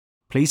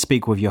Please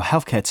speak with your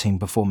healthcare team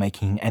before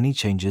making any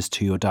changes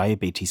to your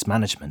diabetes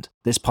management.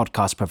 This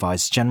podcast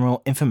provides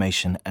general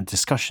information and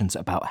discussions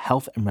about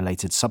health and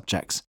related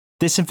subjects.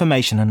 This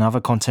information and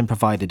other content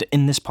provided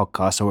in this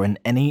podcast or in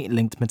any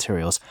linked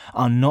materials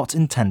are not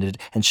intended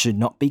and should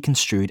not be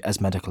construed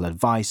as medical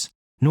advice,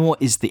 nor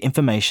is the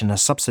information a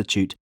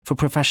substitute for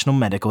professional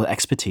medical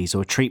expertise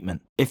or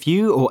treatment. If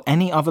you or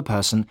any other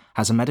person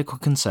has a medical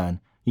concern,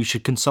 you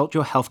should consult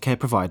your healthcare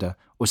provider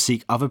or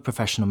seek other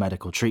professional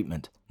medical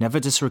treatment.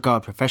 Never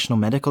disregard professional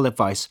medical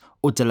advice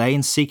or delay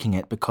in seeking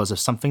it because of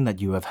something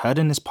that you have heard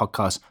in this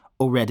podcast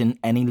or read in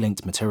any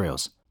linked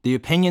materials. The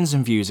opinions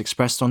and views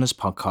expressed on this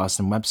podcast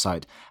and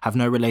website have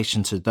no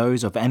relation to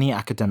those of any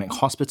academic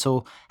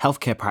hospital,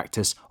 healthcare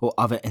practice, or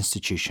other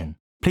institution.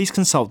 Please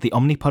consult the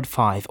Omnipod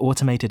 5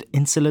 Automated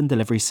Insulin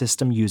Delivery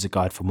System User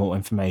Guide for more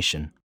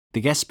information. The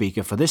guest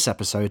speaker for this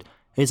episode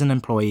is an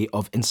employee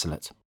of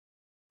Insulet.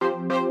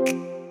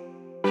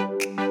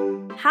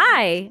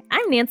 Hi,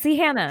 I'm Nancy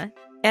Hanna.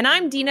 And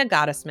I'm Dina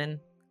Gottesman.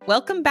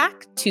 Welcome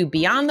back to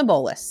Beyond the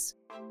Bolus.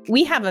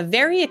 We have a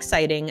very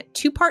exciting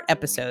two-part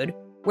episode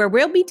where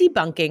we'll be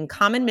debunking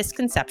common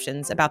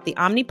misconceptions about the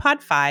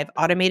Omnipod 5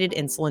 automated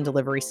insulin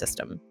delivery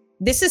system.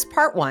 This is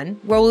part one,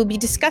 where we'll be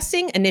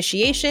discussing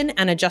initiation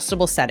and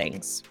adjustable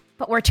settings.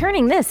 But we're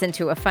turning this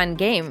into a fun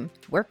game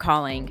we're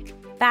calling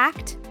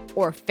Fact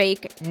or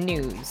Fake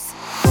News.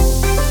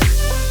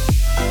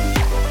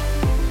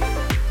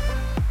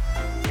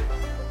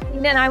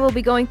 Dina and I will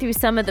be going through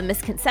some of the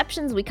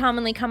misconceptions we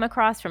commonly come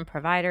across from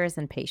providers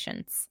and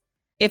patients.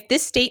 If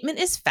this statement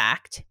is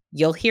fact,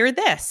 you'll hear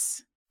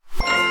this.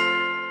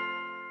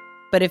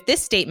 But if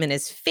this statement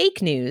is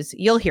fake news,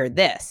 you'll hear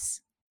this.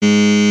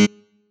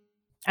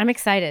 I'm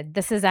excited.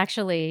 This is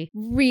actually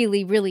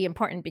really, really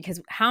important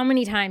because how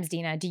many times,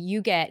 Dina, do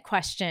you get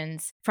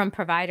questions from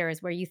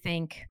providers where you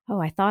think, oh,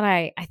 I thought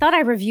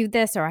I reviewed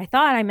this, or I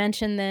thought I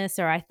mentioned this,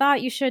 or I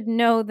thought you should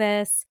know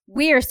this.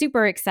 We are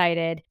super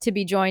excited to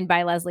be joined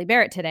by Leslie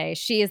Barrett today.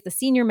 She is the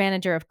Senior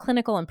Manager of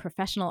Clinical and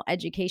Professional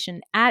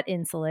Education at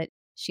Insulet.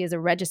 She is a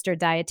registered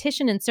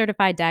dietitian and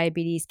certified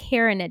diabetes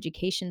care and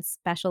education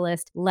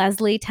specialist.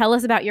 Leslie, tell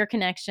us about your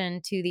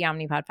connection to the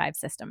Omnipod 5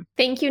 system.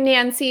 Thank you,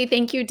 Nancy.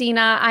 Thank you,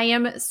 Dina. I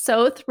am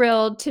so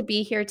thrilled to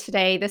be here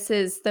today. This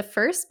is the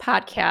first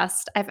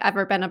podcast I've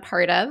ever been a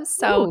part of,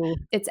 so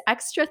It's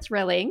extra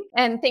thrilling.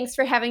 And thanks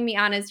for having me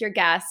on as your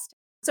guest.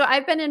 So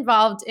I've been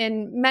involved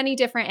in many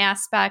different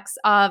aspects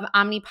of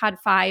Omnipod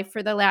 5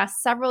 for the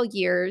last several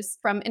years,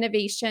 from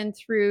innovation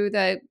through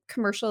the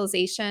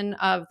commercialization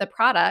of the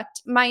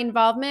product. My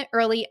involvement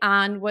early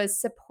on was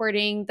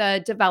supporting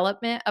the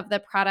development of the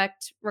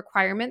product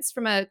requirements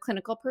from a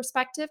clinical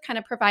perspective, kind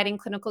of providing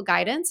clinical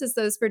guidance as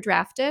those were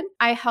drafted.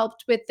 I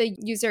helped with the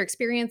user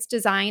experience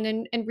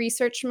design and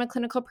research from a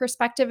clinical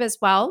perspective as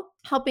well,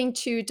 helping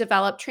to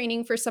develop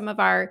training for some of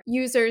our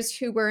users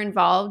who were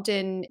involved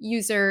in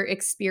user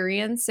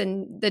experience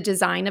and the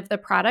design of the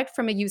product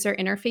from a user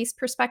interface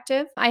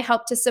perspective. I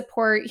helped to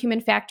support human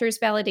factors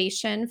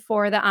validation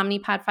for the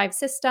Omnipod 5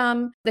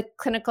 system, the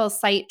clinical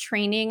site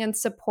training and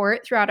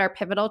support throughout our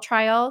pivotal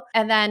trial,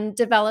 and then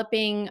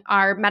developing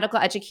our medical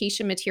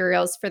education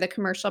materials for the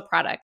commercial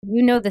product.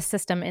 You know the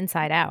system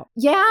inside out.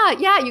 Yeah,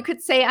 you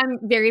could say I'm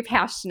very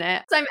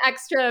passionate. So I'm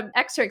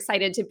extra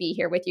excited to be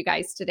here with you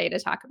guys today to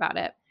talk about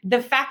it.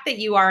 The fact that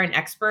you are an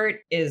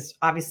expert is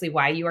obviously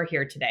why you are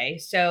here today.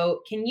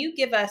 So can you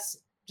give us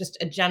just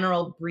a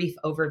general brief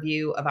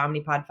overview of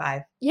Omnipod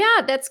 5?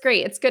 Yeah, that's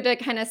great. It's good to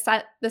kind of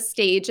set the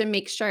stage and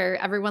make sure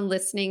everyone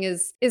listening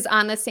is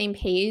on the same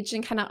page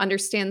and kind of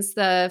understands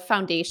the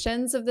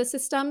foundations of the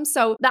system.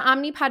 So the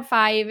Omnipod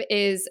 5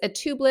 is a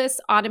tubeless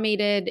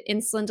automated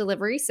insulin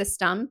delivery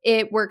system.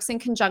 It works in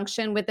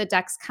conjunction with the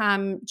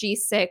Dexcom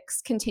G6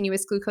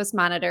 continuous glucose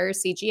monitor,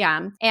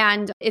 CGM,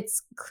 and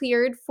it's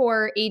cleared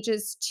for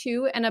ages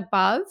 2 and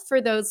above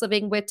for those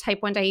living with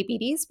type 1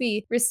 diabetes.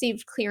 We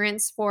received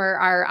clearance for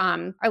our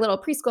little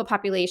preschool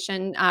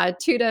population,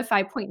 2 to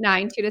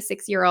 5.9, 2 to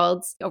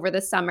 6-year-olds over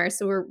the summer.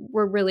 So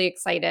we're really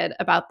excited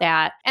about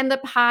that. And the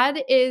pod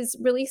is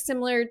really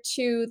similar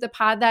to the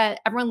pod that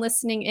everyone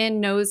listening in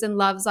knows and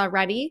loves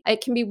already.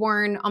 It can be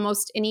worn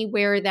almost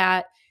anywhere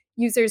that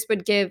users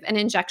would give an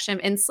injection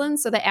of insulin.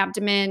 So the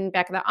abdomen,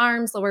 back of the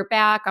arms, lower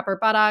back, upper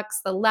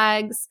buttocks, the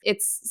legs.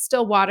 It's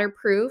still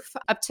waterproof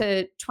up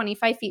to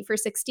 25 feet for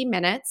 60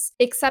 minutes,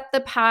 except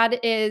the pod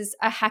is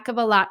a heck of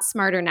a lot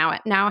smarter now.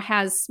 It now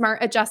has Smart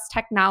Adjust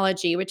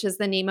technology, which is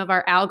the name of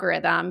our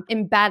algorithm,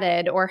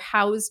 embedded or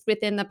housed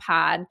within the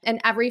pod.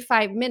 And every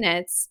 5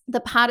 minutes,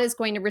 the pod is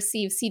going to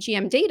receive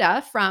CGM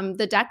data from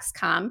the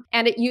Dexcom,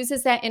 and it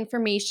uses that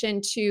information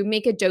to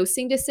make a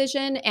dosing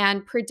decision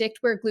and predict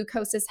where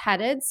glucose is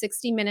headed.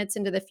 60 minutes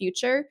into the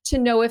future to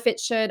know if it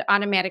should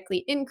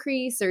automatically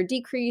increase or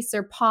decrease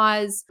or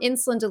pause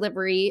insulin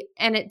delivery.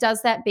 And it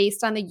does that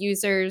based on the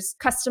user's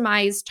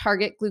customized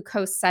target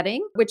glucose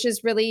setting, which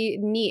is really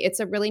neat. It's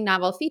a really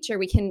novel feature.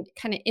 We can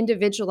kind of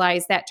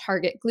individualize that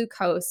target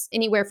glucose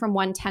anywhere from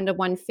 110 to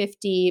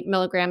 150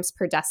 milligrams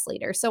per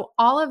deciliter. So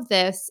all of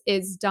this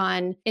is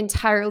done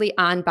entirely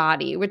on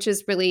body, which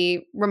is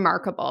really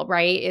remarkable,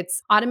 right?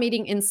 It's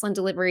automating insulin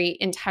delivery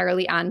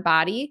entirely on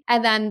body.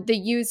 And then the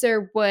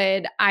user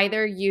would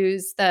either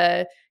use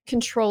the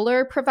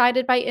controller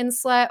provided by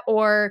Insulet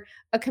or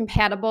a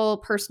compatible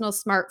personal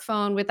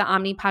smartphone with the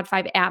Omnipod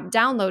 5 app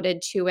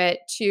downloaded to it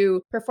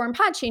to perform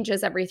pod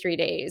changes every 3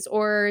 days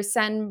or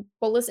send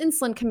bolus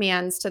insulin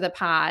commands to the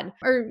pod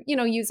or,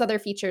 use other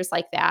features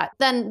like that.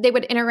 Then they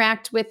would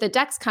interact with the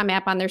Dexcom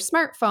app on their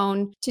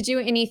smartphone to do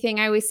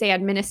anything, I always say,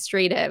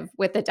 administrative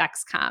with the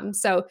Dexcom.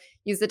 So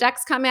use the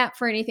Dexcom app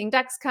for anything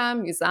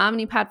Dexcom, use the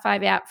Omnipod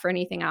 5 app for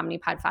anything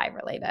Omnipod 5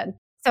 related.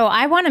 So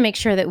I want to make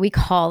sure that we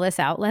call this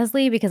out,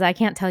 Leslie, because I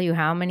can't tell you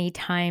how many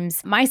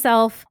times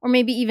myself, or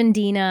maybe even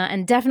Dina,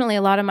 and definitely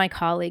a lot of my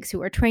colleagues who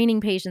are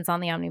training patients on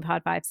the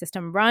Omnipod 5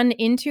 system run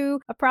into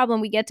a problem.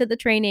 We get to the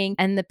training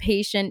and the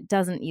patient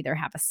doesn't either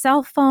have a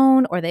cell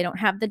phone or they don't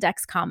have the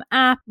Dexcom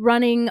app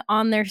running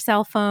on their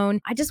cell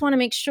phone. I just want to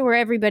make sure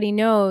everybody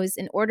knows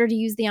in order to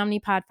use the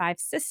Omnipod 5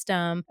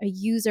 system, a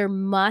user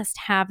must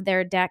have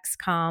their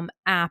Dexcom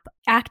app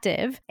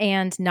active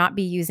and not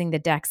be using the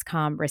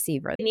Dexcom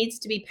receiver. It needs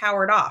to be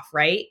powered off,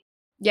 right?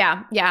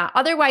 Yeah.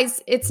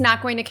 Otherwise, it's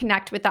not going to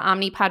connect with the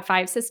Omnipod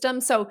 5 system.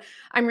 So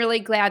I'm really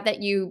glad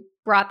that you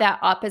brought that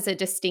up as a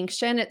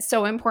distinction. It's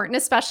so important,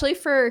 especially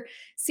for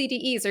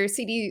CDEs or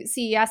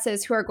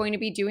CESs who are going to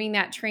be doing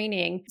that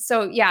training.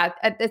 So yeah,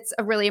 it's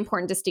a really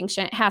important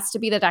distinction. It has to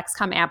be the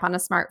Dexcom app on a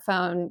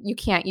smartphone. You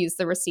can't use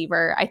the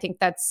receiver. I think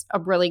that's a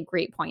really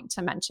great point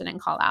to mention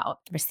and call out.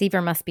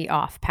 Receiver must be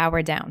off,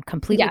 powered down,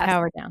 completely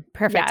powered down.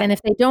 Perfect. Yeah. And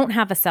if they don't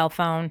have a cell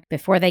phone,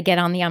 before they get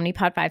on the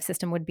Omnipod 5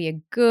 system would be a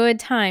good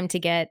time to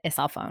get a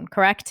cell phone,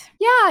 correct?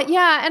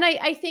 Yeah. And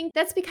I think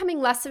that's becoming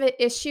less of an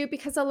issue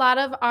because a lot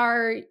of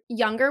our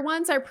younger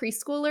ones, our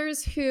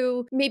preschoolers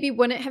who maybe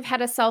wouldn't have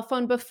had a cell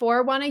phone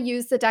before, want to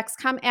use the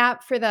Dexcom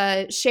app for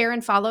the share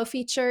and follow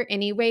feature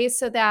anyway,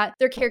 so that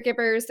their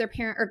caregivers, their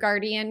parent or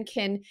guardian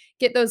can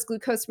get those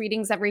glucose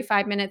readings every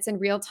 5 minutes in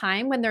real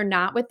time when they're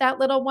not with that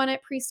little one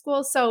at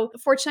preschool. So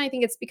fortunately, I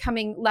think it's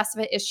becoming less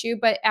of an issue,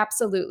 but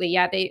absolutely,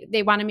 yeah,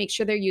 they want to make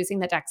sure they're using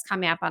the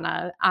Dexcom app on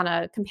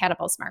a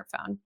compatible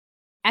smartphone.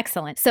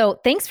 Excellent. So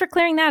thanks for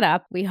clearing that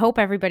up. We hope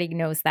everybody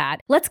knows that.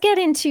 Let's get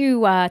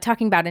into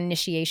talking about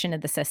initiation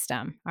of the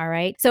system. All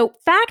right. So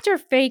fact or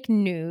fake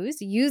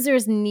news,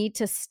 users need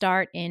to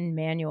start in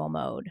manual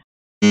mode.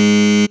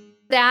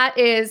 That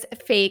is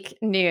fake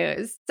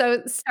news.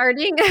 So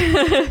starting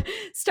the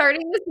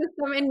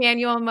system in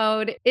manual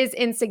mode is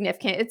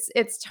insignificant.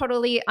 It's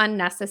totally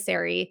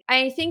unnecessary.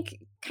 I think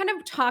kind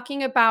of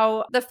talking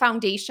about the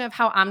foundation of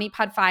how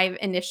Omnipod 5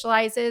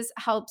 initializes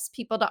helps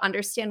people to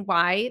understand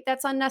why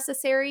that's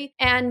unnecessary.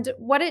 And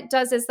what it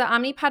does is the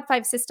Omnipod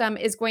 5 system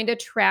is going to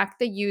track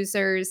the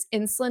user's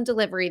insulin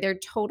delivery, their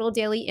total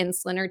daily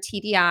insulin or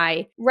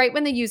TDI, right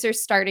when the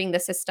user's starting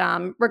the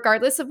system,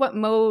 regardless of what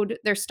mode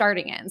they're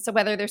starting in. So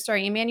whether they're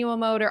starting in manual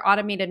mode or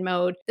automated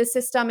mode, the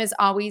system is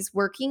always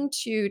working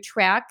to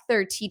track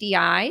their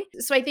TDI.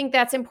 So I think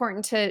that's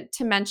important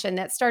to mention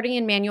that starting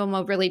in manual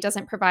mode really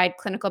doesn't provide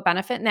clinical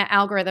benefit. And that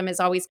algorithm is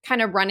always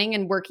kind of running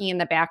and working in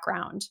the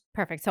background.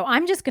 Perfect. So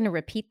I'm just going to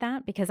repeat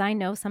that because I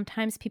know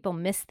sometimes people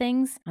miss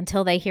things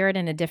until they hear it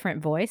in a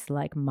different voice,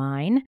 like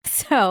mine.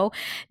 So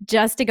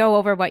just to go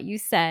over what you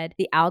said,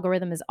 the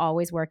algorithm is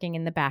always working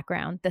in the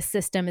background. The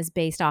system is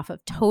based off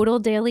of total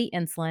daily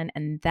insulin,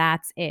 and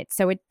that's it.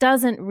 So it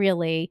doesn't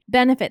really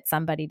benefit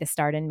somebody to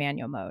start in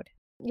manual mode.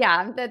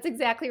 Yeah, that's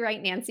exactly right,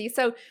 Nancy.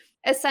 So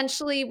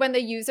essentially, when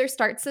the user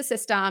starts the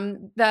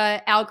system,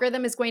 the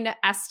algorithm is going to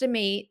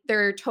estimate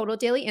their total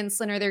daily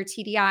insulin or their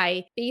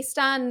TDI based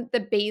on the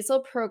basal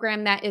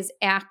program that is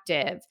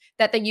active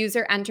that the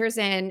user enters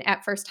in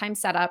at first time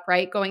setup,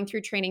 right? Going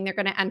through training, they're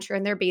going to enter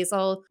in their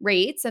basal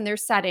rates and their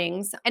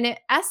settings, and it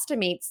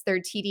estimates their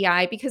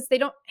TDI because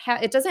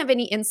it doesn't have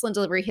any insulin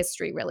delivery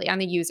history really on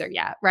the user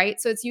yet, right?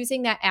 So it's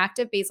using that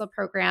active basal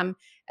program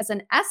as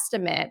an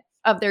estimate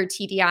of their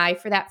TDI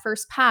for that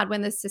first pod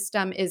when the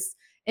system is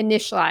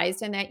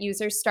initialized and that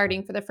user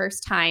starting for the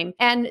first time.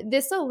 And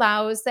this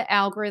allows the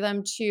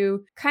algorithm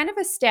to kind of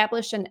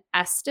establish an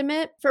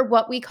estimate for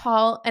what we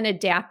call an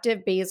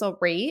adaptive basal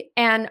rate.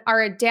 And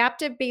our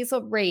adaptive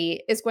basal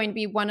rate is going to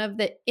be one of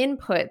the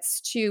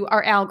inputs to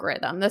our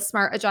algorithm, the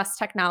Smart Adjust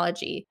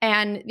technology.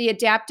 And the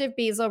adaptive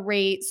basal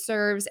rate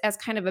serves as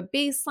kind of a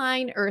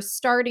baseline or a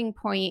starting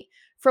point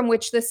from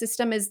which the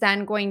system is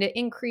then going to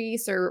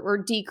increase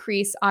or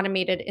decrease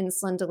automated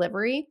insulin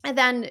delivery. And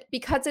then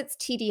because it's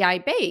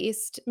TDI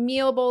based,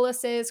 meal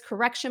boluses,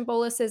 correction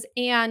boluses,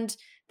 and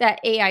that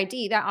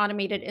AID, that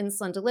automated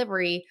insulin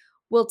delivery,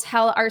 will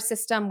tell our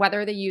system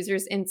whether the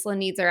user's insulin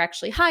needs are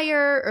actually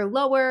higher or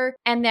lower.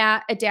 And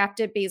that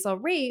adaptive basal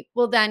rate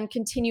will then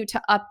continue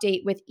to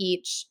update with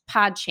each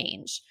pod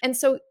change. And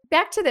so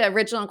back to the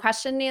original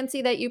question,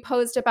 Nancy, that you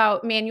posed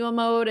about manual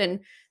mode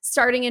and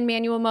starting in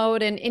manual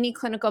mode and any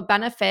clinical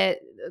benefit.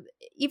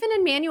 Even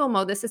in manual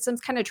mode, the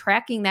system's kind of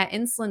tracking that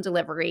insulin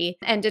delivery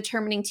and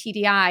determining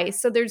TDI.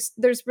 So there's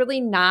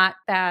really not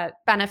that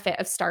benefit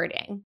of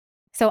starting.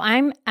 So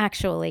I'm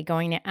actually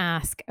going to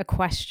ask a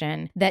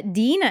question that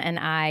Dina and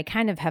I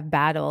kind of have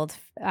battled.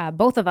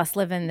 Both of us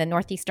live in the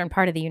northeastern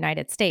part of the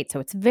United States. So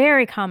it's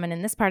very common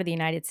in this part of the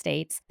United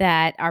States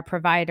that our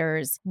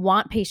providers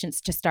want patients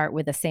to start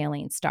with a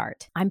saline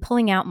start. I'm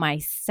pulling out my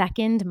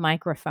second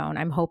microphone.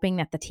 I'm hoping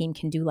that the team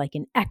can do like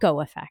an echo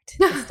effect.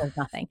 This does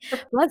nothing.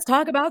 Let's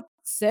talk about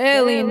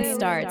saline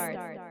starts.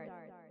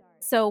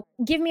 So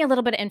give me a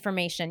little bit of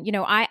information.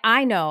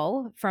 I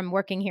know from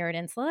working here at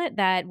Insulet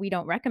that we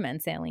don't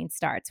recommend saline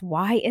starts.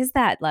 Why is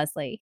that,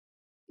 Leslie?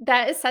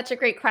 That is such a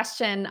great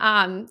question.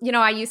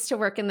 I used to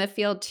work in the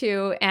field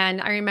too, and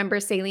I remember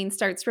saline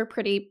starts were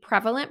pretty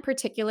prevalent,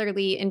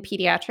 particularly in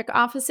pediatric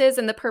offices.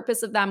 And the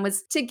purpose of them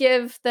was to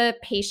give the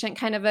patient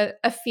kind of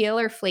a feel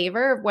or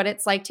flavor of what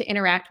it's like to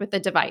interact with the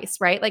device,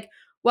 right? Like,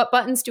 what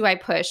buttons do I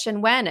push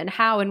and when and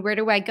how and where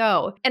do I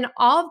go? And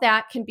all of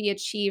that can be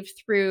achieved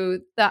through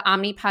the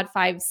Omnipod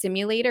 5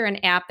 simulator, an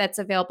app that's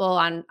available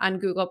on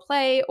Google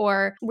Play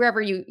or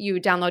wherever you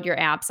download your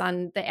apps,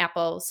 on the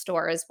Apple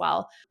Store as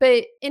well.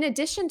 But in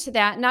addition to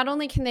that, not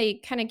only can they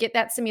kind of get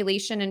that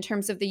simulation in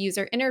terms of the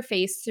user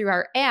interface through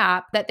our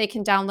app that they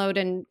can download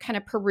and kind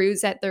of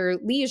peruse at their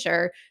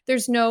leisure,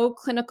 there's no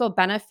clinical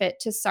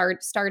benefit to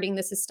starting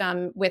the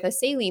system with a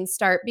saline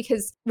start,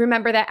 because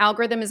remember that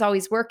algorithm is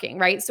always working,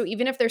 right? So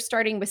even if they're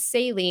starting with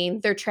saline,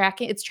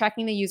 it's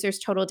tracking the user's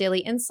total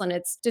daily insulin.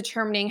 It's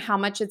determining how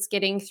much it's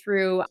getting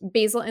through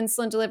basal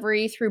insulin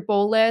delivery, through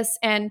bolus.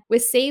 And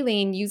with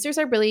saline, users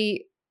are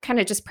really kind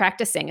of just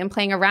practicing and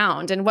playing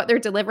around, and what they're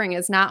delivering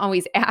is not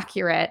always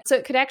accurate. So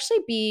it could actually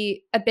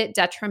be a bit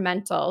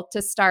detrimental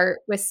to start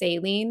with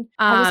saline.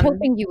 I was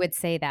hoping you would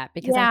say that,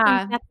 because I yeah.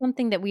 think that's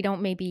something that we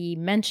don't maybe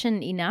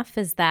mention enough,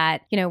 is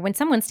that, when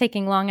someone's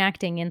taking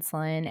long-acting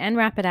insulin and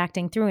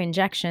rapid-acting through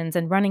injections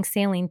and running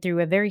saline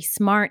through a very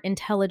smart,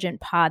 intelligent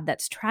pod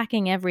that's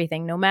tracking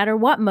everything, no matter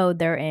what mode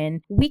they're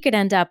in, we could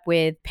end up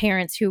with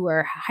parents who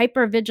are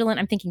hyper-vigilant.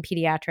 I'm thinking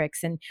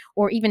pediatrics,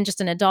 or even just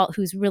an adult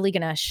who's really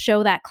going to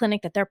show that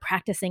clinic that they're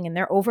practicing and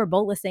they're over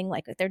bolusing,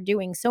 like they're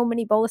doing so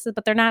many boluses,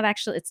 but they're not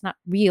actually, it's not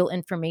real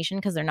information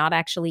because they're not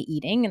actually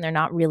eating and they're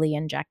not really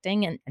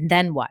injecting. And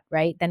then what,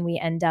 right? Then we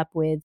end up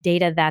with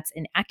data that's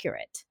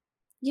inaccurate.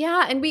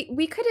 Yeah, and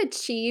we could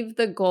achieve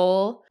the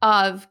goal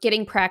of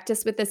getting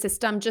practice with the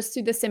system just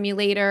through the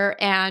simulator,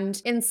 and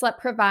Insulet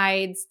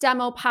provides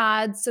demo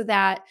pods so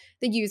that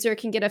the user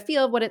can get a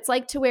feel of what it's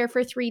like to wear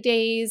for 3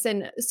 days.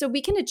 And so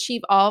we can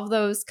achieve all of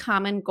those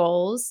common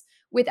goals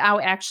without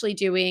actually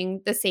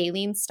doing the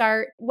saline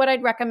start. What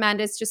I'd recommend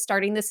is just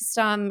starting the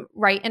system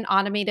right in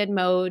automated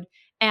mode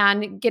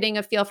and getting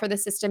a feel for the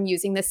system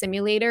using the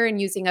simulator and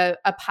using a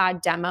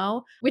pod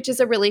demo, which is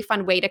a really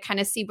fun way to kind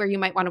of see where you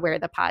might want to wear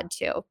the pod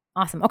too.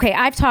 Awesome. Okay,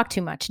 I've talked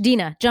too much.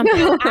 Dina, jump in.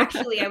 No,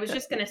 actually, I was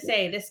just going to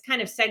say this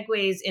kind of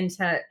segues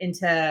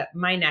into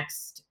my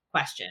next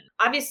question.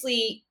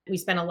 Obviously, we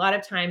spent a lot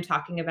of time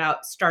talking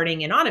about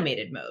starting in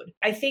automated mode.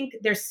 I think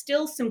there's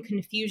still some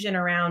confusion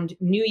around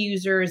new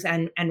users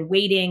and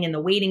waiting and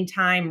the waiting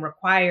time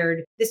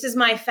required. This is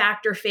my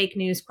fact or fake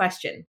news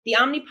question. The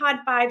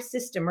Omnipod 5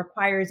 system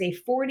requires a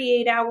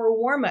 48-hour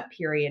warm-up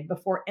period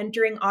before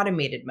entering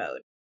automated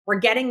mode. We're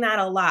getting that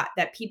a lot,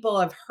 that people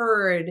have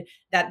heard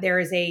that there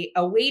is a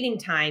waiting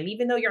time.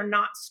 Even though you're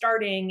not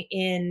starting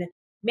in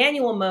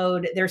manual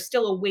mode, there's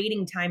still a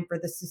waiting time for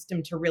the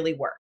system to really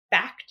work.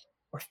 Fact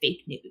or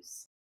fake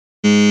news?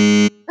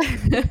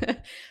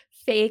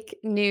 Fake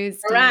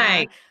news. All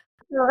right.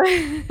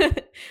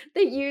 The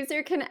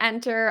user can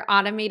enter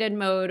automated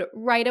mode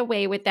right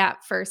away with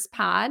that first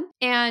pod.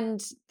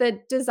 And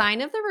the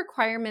design of the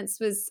requirements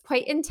was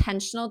quite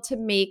intentional to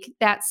make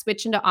that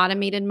switch into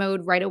automated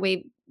mode right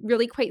away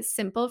really quite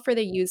simple for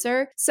the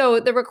user. So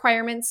the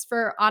requirements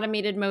for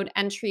automated mode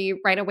entry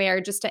right away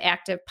are just an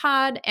active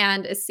pod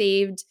and a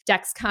saved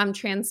Dexcom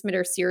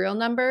transmitter serial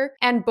number.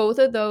 And both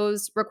of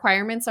those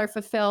requirements are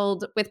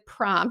fulfilled with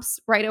prompts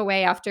right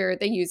away after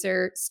the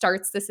user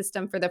starts the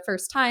system for the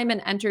first time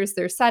and enters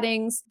their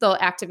settings. They'll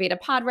activate a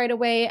pod right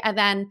away, and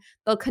then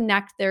they'll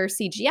connect their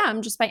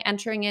CGM just by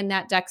entering in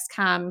that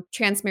Dexcom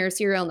transmitter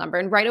serial number.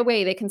 And right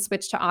away, they can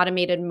switch to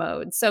automated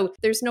mode. So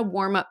there's no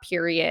warm-up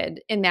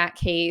period in that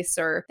case,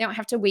 or they don't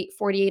have to wait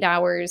 48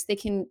 hours. They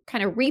can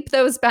kind of reap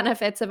those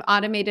benefits of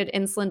automated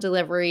insulin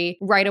delivery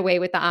right away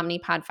with the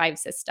Omnipod 5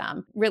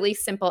 system. Really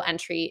simple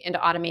entry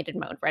into automated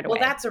mode right away.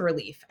 Well, that's a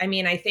relief. I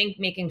mean, I think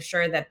making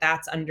sure that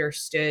that's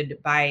understood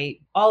by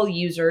all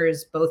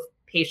users, both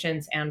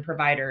patients and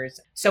providers.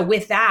 So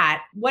with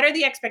that, what are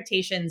the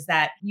expectations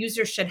that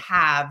users should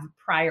have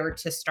prior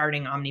to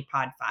starting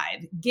Omnipod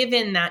 5,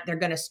 given that they're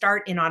going to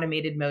start in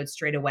automated mode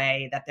straight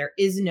away, that there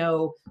is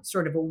no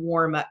sort of a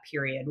warm-up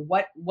period?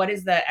 What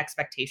is the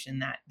expectation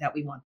that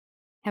we want?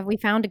 Have we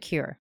found a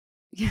cure?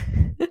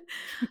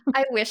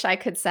 I wish I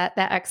could set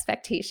that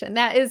expectation.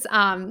 That is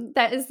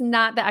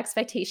not the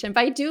expectation,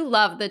 but I do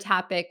love the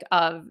topic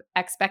of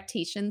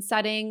expectation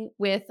setting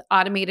with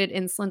automated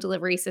insulin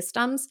delivery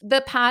systems.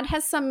 The pod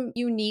has some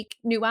unique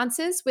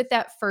nuances with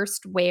that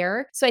first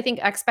wear. So I think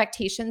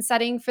expectation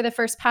setting for the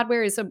first pod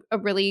wear is a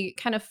really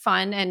kind of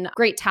fun and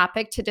great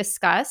topic to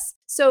discuss.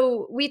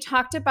 So we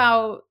talked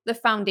about the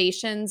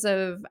foundations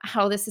of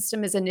how the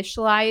system is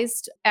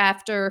initialized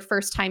after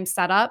first time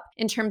setup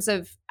in terms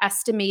of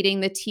estimating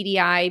the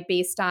TDI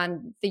based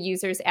on the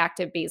user's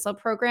active basal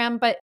program.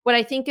 But what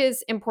I think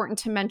is important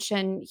to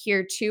mention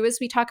here too, as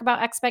we talk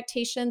about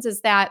expectations,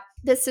 is that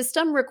the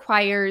system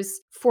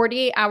requires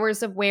 48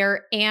 hours of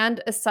wear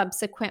and a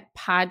subsequent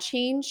pod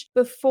change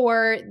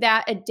before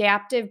that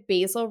adaptive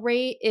basal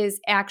rate is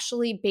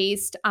actually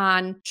based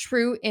on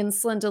true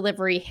insulin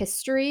delivery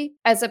history,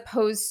 as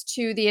opposed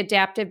to the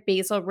adaptive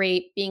basal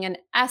rate being an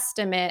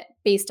estimate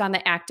based on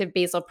the active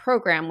basal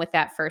program with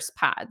that first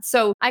pod.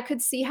 So I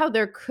could see how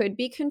there could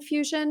be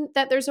confusion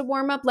that there's a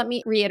warm up. Let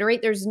me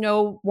reiterate, there's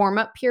no warm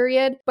up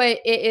period, but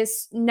it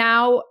is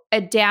now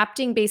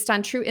adapting based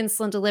on true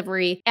insulin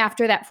delivery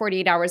after that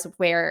 48 hours of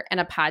wear and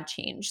a pod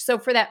change. So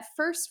for that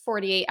first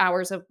 48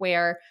 hours of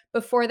wear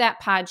before that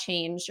pod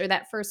change or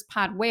that first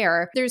pod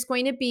wear, there's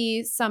going to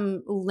be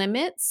some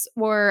limits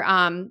or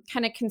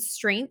kind of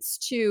constraints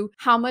to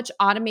how much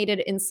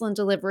automated insulin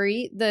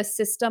delivery the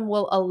system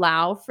will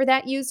allow for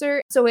that user.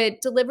 So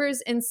it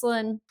delivers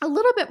insulin a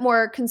little bit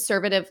more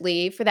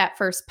conservatively for that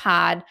first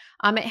pod.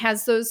 It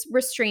has those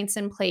restraints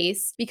in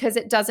place because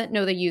it doesn't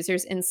know the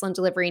user's insulin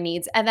delivery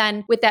needs. And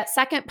then with that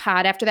second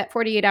pod, after that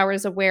 48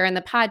 hours of wear and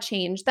the pod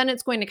change, then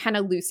it's going to kind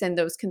of loosen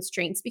those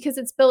constraints because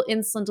it's built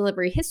insulin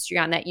delivery history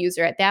on that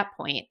user at that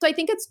point. So I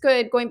think it's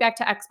good, going back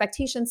to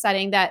expectation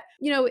setting, that,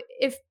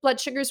 if blood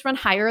sugars run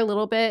higher a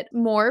little bit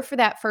more for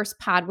that first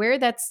pod wear,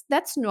 that's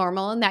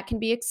normal and that can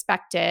be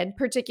expected,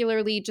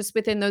 particularly just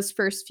within those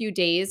first few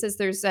days as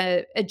there's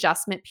a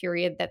adjustment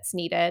period that's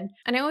needed.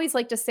 And I always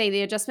like to say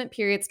the adjustment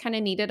period's kind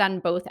of needed on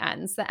both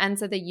ends, the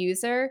ends of the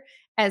user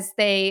as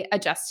they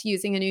adjust to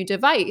using a new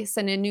device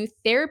and a new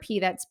therapy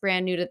that's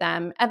brand new to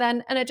them. And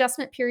then an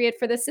adjustment period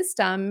for the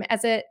system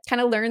as it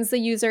kind of learns the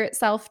user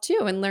itself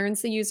too and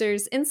learns the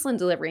user's insulin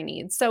delivery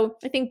needs. So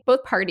I think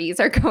both parties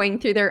are going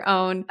through their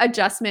own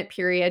adjustment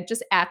period,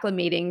 just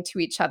acclimating to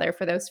each other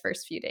for those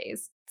first few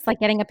days. It's like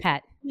getting a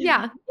pet.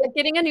 Yeah, like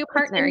getting a new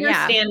partner.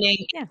 Understanding,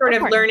 sort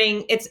of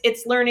learning.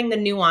 It's learning the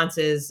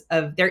nuances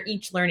of. They're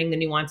each learning the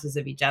nuances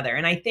of each other,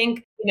 and I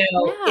think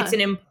it's an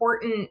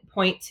important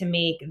point to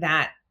make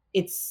that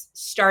it's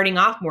starting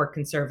off more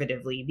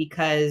conservatively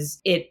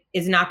because it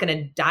is not going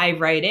to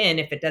dive right in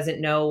if it doesn't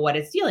know what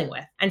it's dealing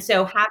with. And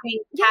so having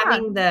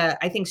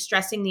I think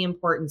stressing the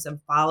importance of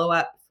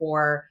follow-up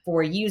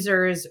for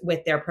users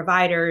with their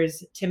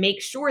providers to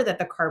make sure that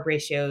the carb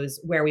ratio is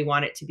where we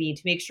want it to be,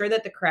 to make sure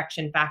that the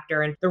correction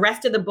factor and the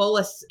rest of the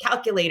bolus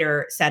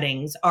calculator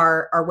settings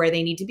are where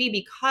they need to be,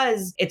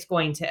 because it's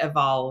going to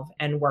evolve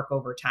and work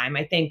over time.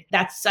 I think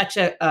that's such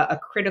a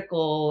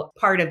critical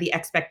part of the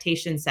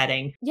expectation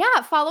setting.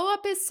 Yeah,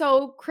 follow-up is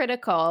so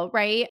critical,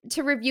 right?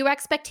 To review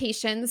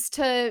expectations,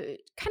 to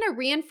kind of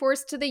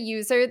reinforce to the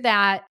user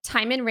that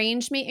time and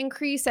range may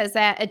increase as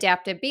that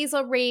adaptive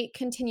basal rate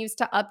continues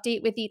to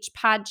update with each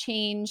pod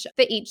change.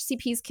 The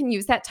HCPs can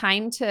use that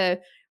time to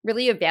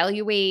really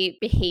evaluate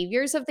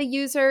behaviors of the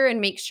user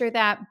and make sure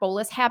that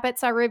bolus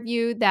habits are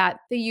reviewed, that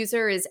the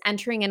user is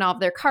entering in all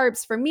of their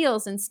carbs for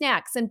meals and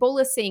snacks and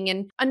bolusing.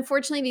 And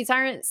unfortunately, these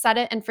aren't set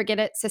it and forget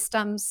it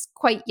systems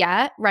quite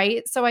yet,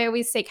 right? So I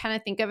always say, kind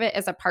of think of it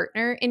as a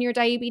partner in your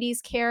diabetes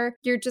care.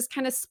 You're just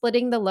kind of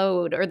splitting the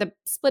load or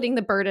splitting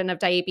the burden of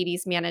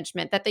diabetes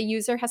management, that the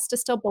user has to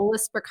still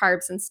bolus for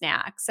carbs and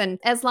snacks. And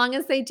as long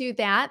as they do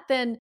that,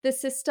 then the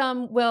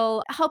system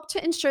will help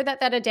to ensure that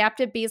that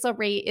adaptive basal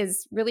rate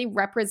is really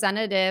representative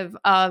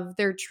of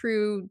their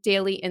true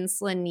daily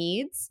insulin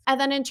needs. And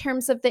then in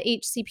terms of the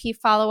HCP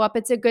follow-up,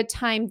 it's a good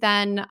time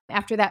then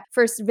after that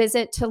first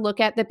visit to look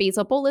at the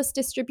basal bolus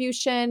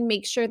distribution,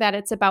 make sure that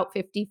it's about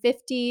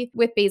 50-50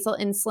 with basal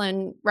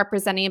insulin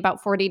representing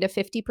about 40 to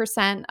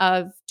 50%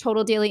 of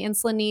total daily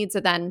insulin needs,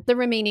 and then the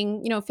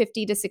remaining,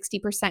 50 to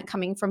 60%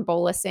 coming from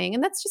bolusing.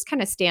 And that's just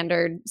kind of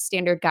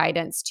standard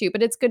guidance too,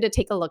 but it's good to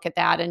take a look at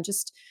that and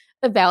just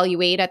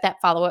evaluate at that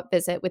follow-up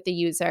visit with the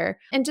user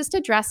and just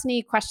address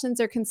any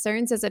questions or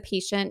concerns as a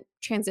patient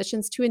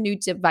transitions to a new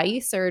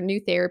device or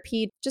new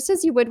therapy, just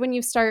as you would when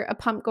you start a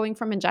pump going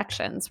from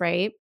injections,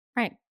 right?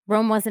 Right.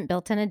 Rome wasn't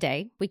built in a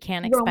day. We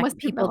can't expect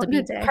people to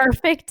be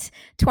perfect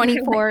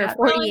 24 or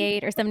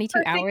 48 or 72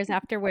 hours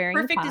after wearing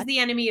the Perfect pod. is the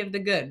enemy of the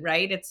good,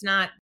 right? It's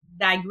not.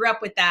 I grew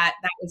up with that.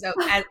 That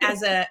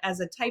was as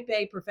a type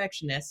A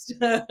perfectionist.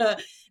 That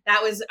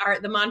was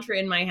the mantra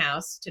in my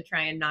house to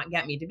try and not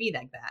get me to be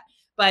like that.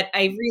 but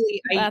I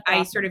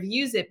Awesome. sort of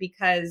use it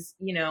because,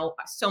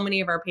 so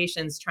many of our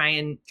patients try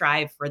and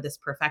strive for this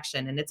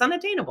perfection and it's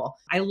unattainable.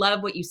 I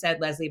love what you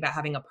said, Leslie, about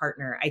having a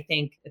partner. I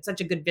think it's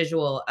such a good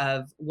visual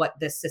of what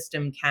this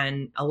system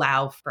can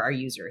allow for our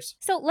users.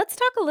 So let's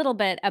talk a little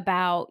bit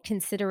about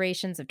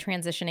considerations of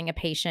transitioning a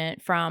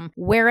patient from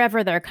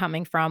wherever they're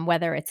coming from,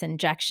 whether it's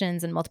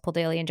injections and multiple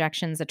daily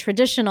injections, a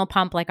traditional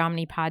pump like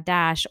Omnipod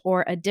Dash,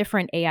 or a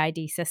different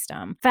AID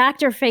system.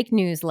 Fact or fake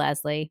news,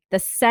 Leslie? The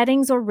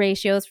settings or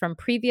ratios from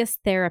previous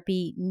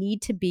therapy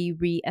need to be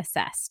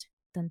reassessed.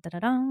 Dun, dun,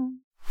 dun, dun.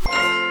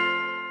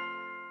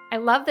 I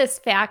love this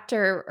fact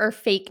or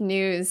fake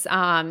news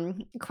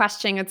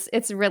question.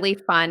 It's really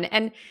fun.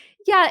 And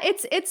yeah,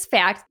 it's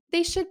fact.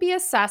 They should be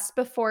assessed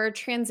before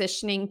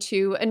transitioning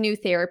to a new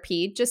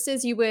therapy, just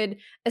as you would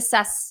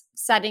assess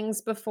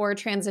settings before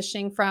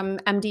transitioning from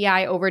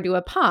MDI over to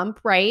a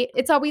pump, right?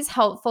 It's always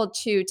helpful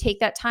to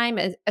take that time,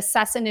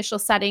 assess initial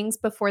settings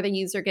before the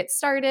user gets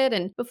started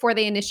and before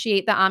they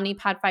initiate the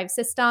Omnipod 5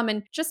 system,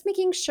 and just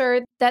making sure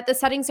that the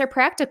settings are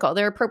practical.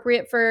 They're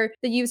appropriate for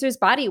the user's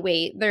body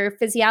weight, their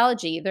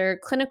physiology, their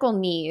clinical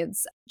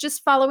needs.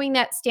 Just following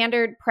that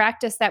standard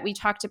practice that we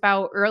talked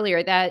about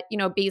earlier, that,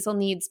 basal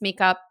needs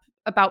make up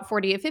about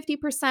 40 to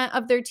 50%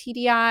 of their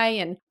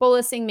TDI, and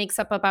bolusing makes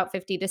up about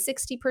 50 to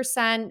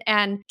 60%.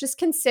 And just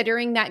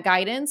considering that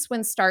guidance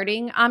when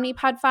starting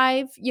Omnipod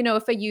 5,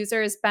 if a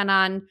user has been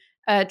on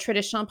a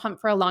traditional pump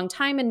for a long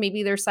time and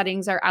maybe their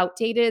settings are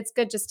outdated, it's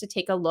good just to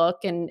take a look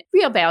and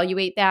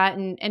reevaluate that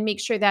and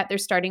make sure that they're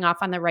starting off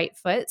on the right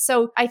foot.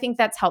 So I think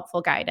that's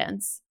helpful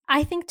guidance.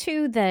 I think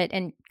too that,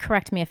 and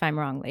correct me if I'm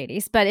wrong,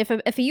 ladies, but if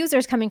a user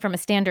is coming from a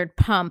standard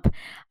pump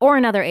or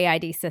another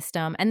AID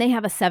system and they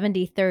have a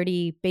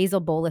 70-30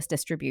 basal bolus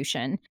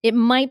distribution, it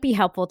might be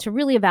helpful to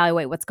really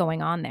evaluate what's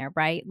going on there,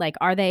 right? Like,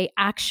 are they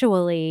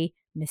actually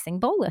missing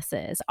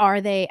boluses?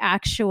 Are they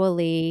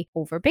actually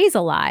over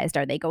basalized?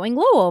 Are they going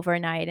low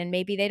overnight? And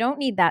maybe they don't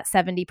need that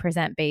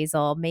 70%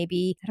 basal.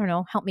 Maybe, I don't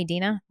know, help me,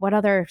 Dina. What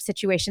other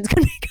situations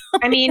could they go?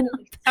 I mean,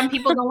 some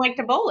people don't like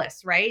to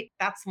bolus, right?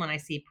 That's one I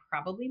see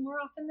probably more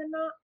often than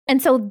not.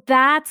 And so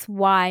that's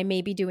why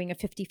maybe doing a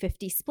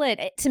 50-50 split.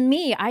 To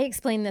me, I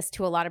explain this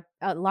to a lot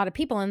of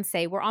people and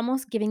say we're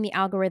almost giving the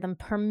algorithm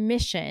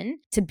permission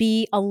to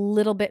be a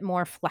little bit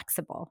more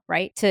flexible,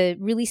 right? To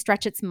really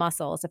stretch its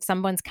muscles. If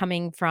someone's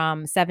coming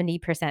from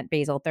 70%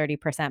 basal,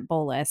 30%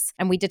 bolus,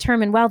 and we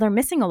determine, well, they're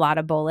missing a lot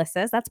of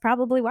boluses, that's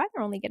probably why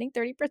they're only getting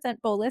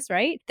 30% bolus,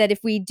 right? That if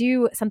we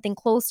do something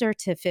closer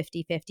to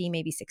 50-50,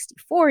 maybe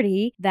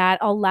 60-40, that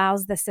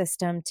allows the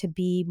system to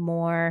be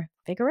more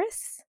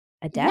vigorous.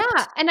 Adept.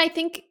 Yeah. And I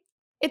think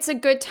it's a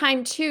good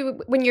time too,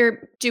 when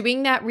you're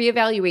doing that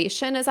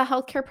reevaluation as a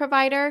healthcare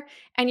provider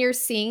and you're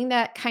seeing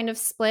that kind of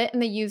split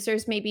and the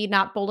users maybe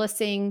not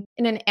bolusing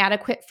in an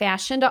adequate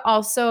fashion, to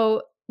also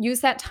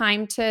use that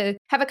time to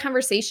have a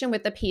conversation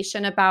with the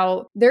patient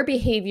about their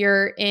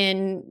behavior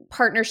in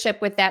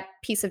partnership with that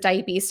piece of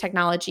diabetes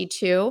technology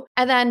too.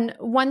 And then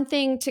one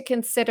thing to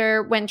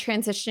consider when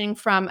transitioning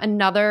from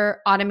another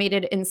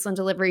automated insulin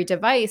delivery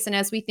device, and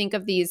as we think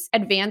of these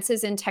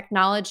advances in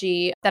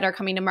technology that are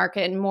coming to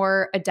market and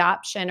more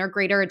adoption or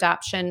greater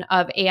adoption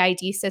of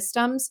AID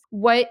systems,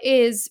 what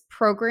is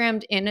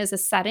programmed in as a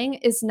setting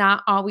is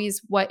not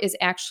always what is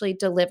actually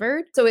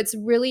delivered. So it's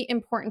really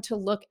important to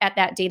look at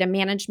that data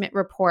management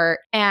report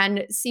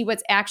and see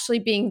what's actually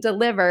being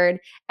delivered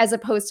as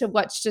opposed to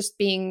what's just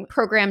being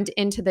programmed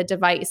into the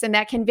device. And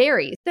that can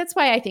vary. That's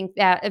why I think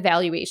that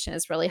evaluation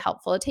is really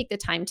helpful. Take the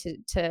time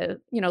to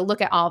look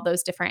at all of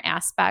those different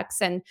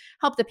aspects and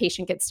help the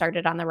patient get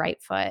started on the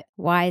right foot.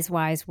 Wise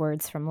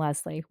words from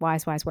Leslie.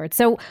 Wise words.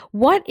 So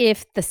what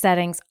if the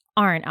settings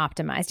aren't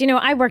optimized?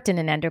 I worked in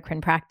an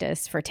endocrine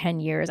practice for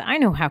 10 years. I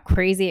know how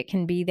crazy it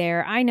can be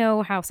there. I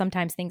know how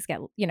sometimes things get,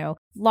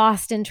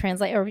 lost in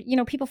translate, or,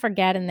 people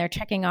forget and they're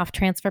checking off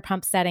transfer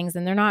pump settings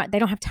and they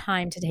don't have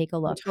time to take a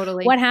look.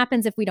 Totally. What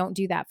happens if we don't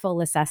do that full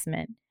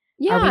assessment?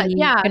 Yeah. Are we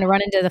going to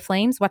run into the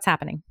flames? What's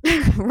happening?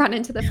 Run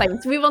into the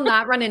flames. We will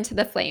not run into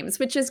the flames,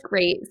 which is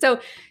great. So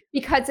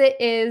because it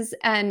is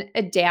an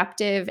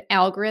adaptive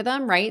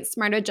algorithm, right?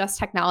 Smart Adjust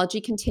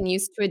technology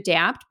continues to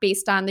adapt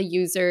based on the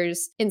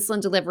user's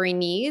insulin delivery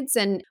needs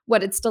and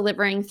what it's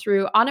delivering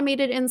through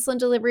automated insulin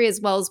delivery,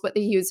 as well as what the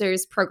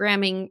user's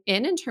programming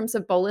in terms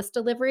of bolus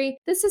delivery.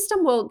 The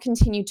system will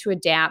continue to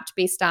adapt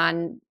based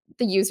on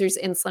the user's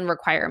insulin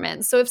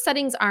requirements. So if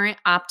settings aren't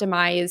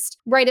optimized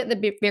right at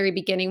the very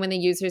beginning when the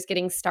user is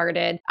getting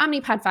started,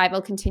 Omnipod 5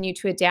 will continue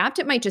to adapt.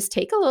 It might just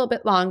take a little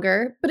bit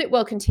longer, but it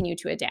will continue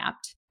to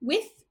adapt.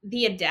 With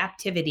the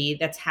adaptivity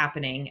that's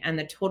happening and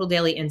the total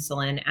daily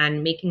insulin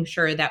and making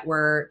sure that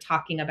we're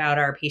talking about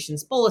our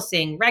patients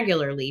bolusing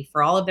regularly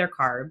for all of their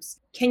carbs,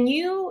 can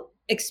you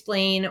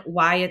explain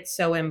why it's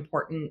so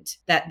important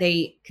that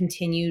they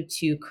continue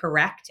to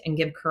correct and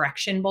give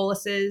correction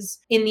boluses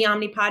in the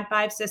Omnipod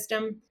 5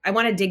 system? I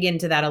want to dig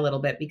into that a little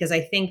bit because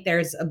I think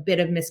there's a bit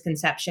of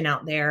misconception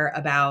out there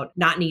about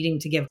not needing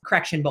to give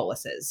correction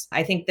boluses.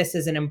 I think this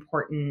is an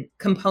important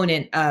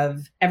component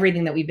of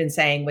everything that we've been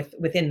saying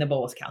within the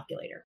bolus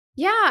calculator.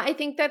 Yeah, I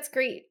think that's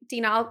great.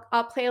 Dina,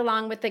 I'll play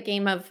along with the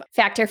game of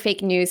fact or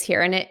fake news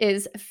here, and it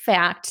is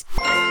fact.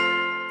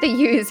 The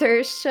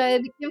user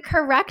should give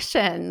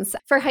corrections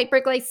for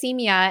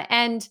hyperglycemia.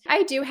 And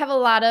I do have a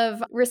lot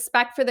of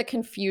respect for the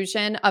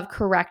confusion of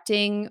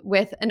correcting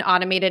with an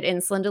automated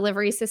insulin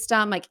delivery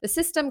system. Like, the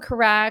system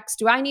corrects.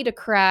 Do I need to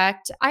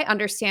correct? I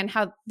understand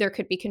how there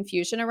could be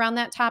confusion around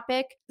that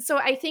topic. So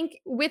I think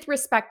with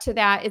respect to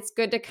that, it's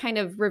good to kind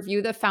of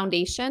review the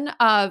foundation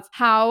of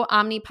how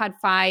Omnipod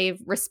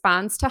 5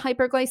 responds to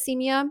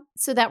hyperglycemia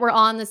so that we're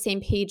all on the same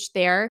page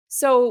there.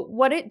 So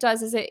what it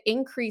does is it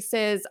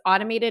increases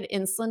automated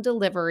insulin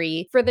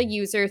delivery for the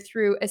user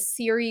through a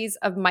series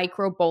of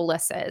micro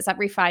boluses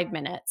every 5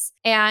 minutes.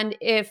 And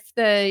if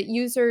the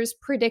user's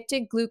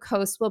predicted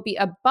glucose will be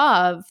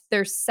above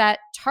their set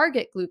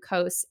target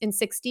glucose in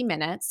 60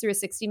 minutes through a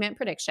 60-minute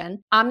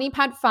prediction,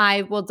 Omnipod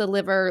 5 will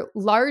deliver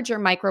larger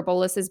micro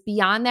boluses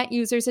beyond that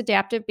user's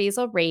adaptive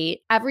basal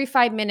rate every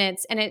 5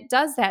 minutes. And it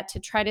does that to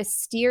try to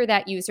steer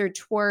that user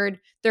toward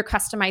their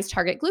customized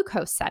target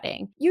glucose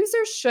setting.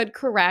 Users should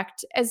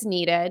correct as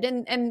needed,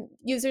 and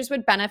users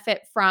would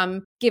benefit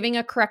from giving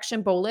a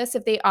correction bolus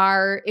if they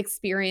are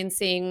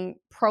experiencing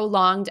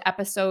prolonged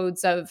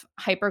episodes of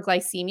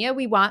hyperglycemia.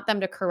 We want them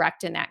to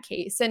correct in that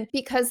case. And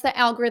because the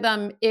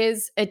algorithm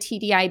is a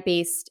TDI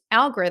based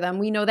algorithm,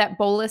 we know that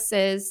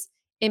boluses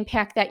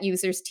impact that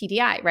user's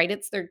TDI, right?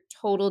 It's their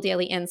total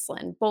daily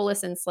insulin,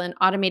 bolus insulin,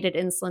 automated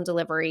insulin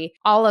delivery.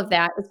 All of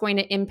that is going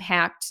to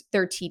impact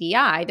their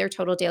TDI, their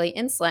total daily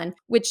insulin,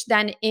 which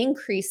then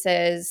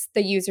increases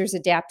the user's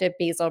adaptive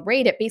basal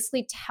rate. It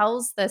basically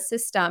tells the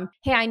system,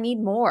 hey, I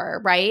need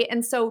more, right?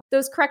 And so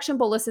those correction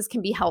boluses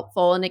can be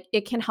helpful, and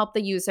it can help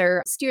the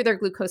user steer their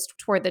glucose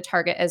toward the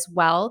target as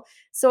well.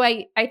 So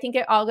I think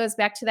it all goes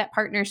back to that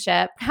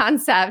partnership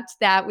concept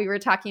that we were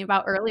talking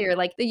about earlier.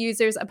 Like, the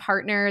user's a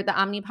partner, the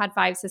Omnipod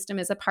 5 system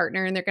is a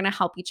partner, and they're going to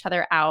help each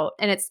other out.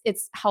 And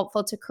it's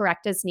helpful to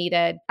correct as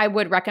needed. I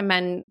would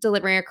recommend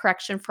delivering a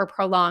correction for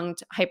prolonged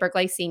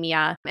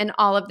hyperglycemia. And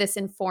all of this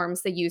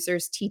informs the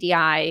user's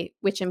TDI,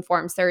 which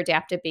informs their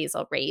adaptive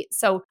basal rate.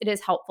 So it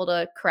is helpful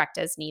to correct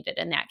as needed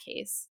in that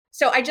case.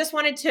 So I just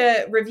wanted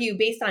to review,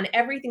 based on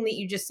everything that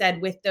you just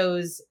said with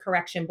those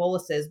correction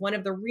boluses, one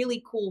of the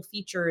really cool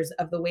features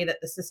of the way that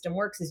the system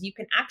works is you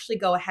can actually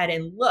go ahead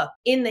and look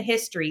in the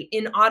history,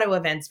 in auto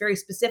events very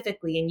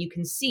specifically, and you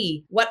can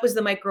see what was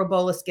the micro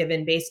bolus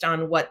given based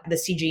on what the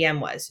CGM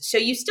was. So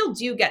you still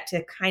do get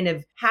to kind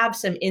of have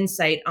some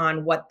insight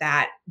on what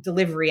that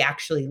delivery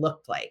actually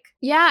looked like.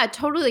 Yeah,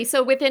 totally.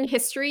 So within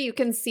history, you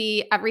can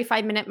see every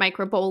 5-minute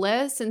micro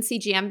bolus and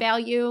CGM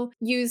value.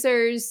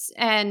 Users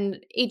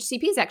and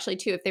HCPs actually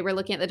too, if they were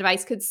looking at the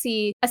device, could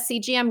see a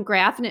CGM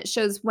graph, and it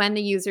shows when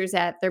the user's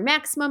at their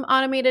maximum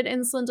automated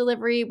insulin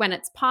delivery, when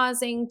it's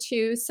pausing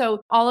too. So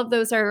all of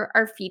those are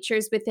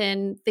features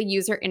within the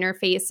user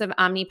interface of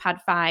Omnipod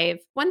 5.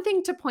 One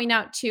thing to point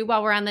out too,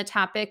 while we're on the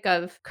topic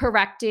of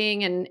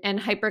correcting and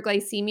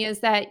hyperglycemia, is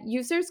that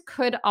users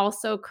could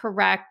also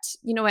correct,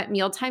 at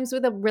mealtimes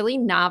with a really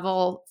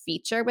novel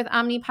feature with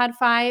Omnipod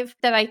 5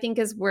 that I think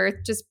is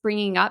worth just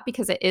bringing up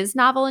because it is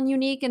novel and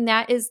unique. And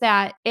that is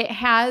that it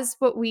has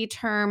what we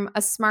term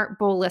a smart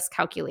bolus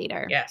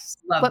calculator. Yes.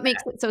 What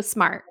makes it so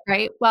smart,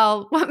 right?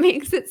 Well, what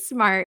makes it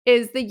smart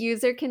is the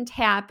user can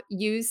tap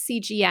use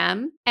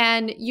CGM,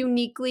 and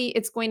uniquely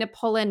it's going to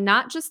pull in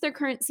not just their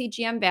current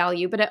CGM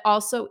value, but it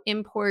also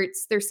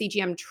imports their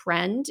CGM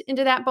trend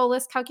into that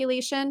bolus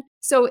calculation.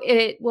 So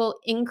it will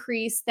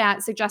increase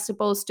that suggested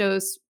bolus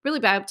dose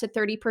really by up to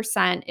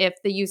 30%. If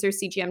the user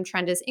CGM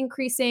trend is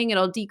increasing,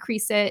 it'll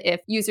decrease it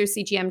if user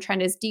CGM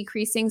trend is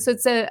decreasing. So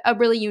it's a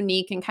really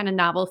unique and kind of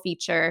novel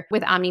feature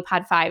with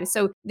Omnipod 5.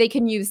 So they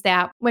can use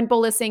that when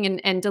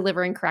bolusing and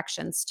delivering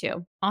corrections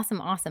too.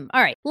 Awesome.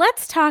 All right.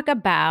 Let's talk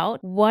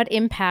about what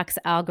impacts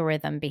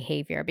algorithm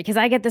behavior, because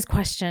I get this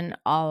question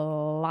a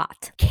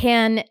lot.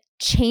 Can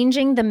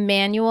changing the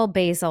manual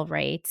basal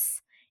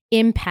rates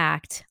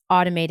impact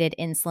automated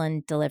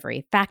insulin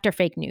delivery? Fact or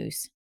fake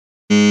news?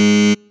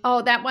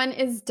 Oh, that one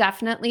is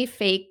definitely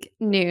fake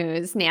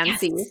news,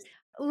 Nancy. Yes.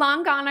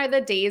 Long gone are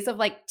the days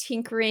of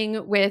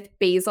tinkering with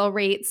basal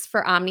rates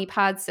for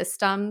Omnipod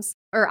systems,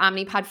 or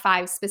Omnipod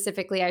 5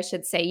 specifically, I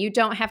should say. You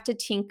don't have to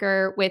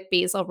tinker with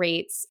basal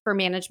rates for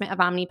management of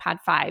Omnipod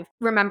 5.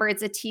 Remember,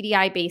 it's a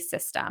TDI-based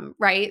system,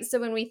 right? So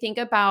when we think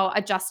about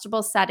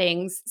adjustable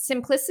settings,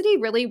 simplicity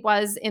really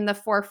was in the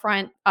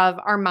forefront of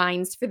our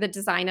minds for the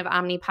design of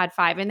Omnipod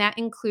 5, and that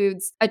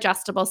includes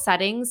adjustable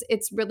settings.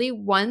 It's really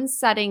one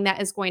setting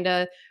that is going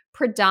to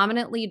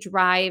predominantly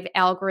drive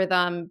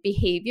algorithm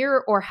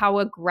behavior, or how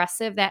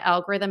aggressive that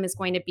algorithm is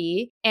going to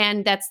be.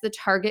 And that's the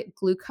target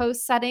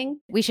glucose setting.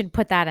 We should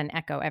put that in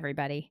echo,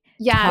 everybody.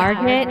 Yeah.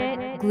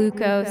 Target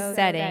glucose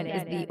setting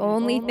is the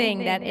only thing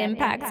that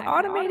impacts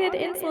automated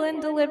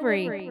insulin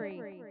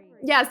delivery.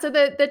 Yeah, so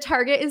the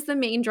target is the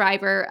main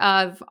driver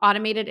of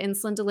automated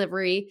insulin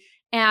delivery.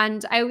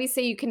 And I always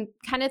say you can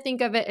kind of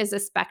think of it as a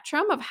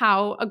spectrum of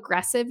how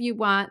aggressive you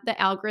want the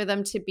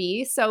algorithm to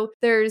be. So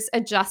there's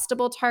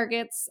adjustable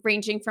targets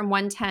ranging from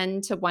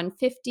 110 to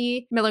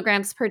 150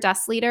 milligrams per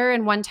deciliter.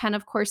 And 110,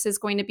 of course, is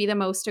going to be the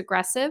most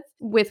aggressive,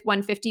 with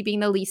 150 being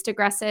the least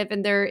aggressive.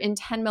 And they're in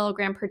 10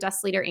 milligram per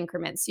deciliter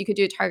increments. You could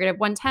do a target of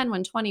 110,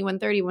 120,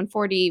 130,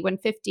 140,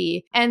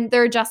 150. And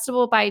they're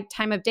adjustable by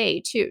time of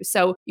day too.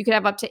 So you could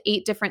have up to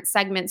 8 different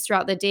segments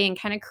throughout the day and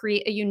kind of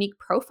create a unique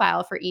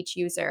profile for each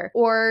user.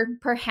 Or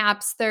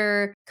perhaps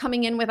they're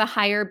coming in with a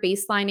higher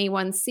baseline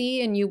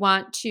A1C and you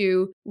want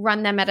to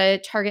run them at a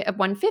target of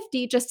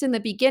 150 just in the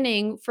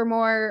beginning for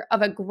more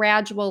of a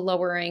gradual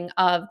lowering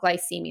of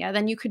glycemia.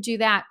 Then you could do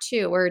that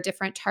too, or a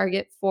different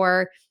target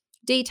for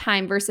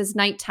daytime versus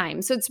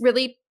nighttime. So it's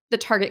really the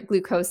target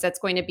glucose that's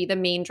going to be the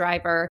main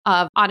driver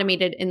of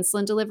automated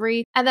insulin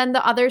delivery. And then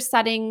the other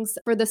settings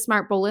for the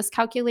Smart Bolus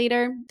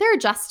calculator, they're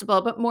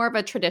adjustable, but more of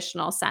a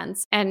traditional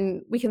sense.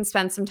 And we can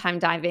spend some time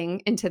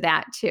diving into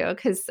that too,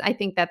 because I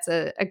think that's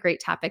a great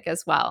topic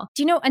as well.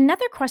 Do you know,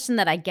 another question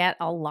that I get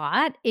a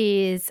lot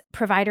is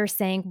providers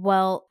saying,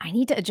 well, I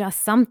need to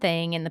adjust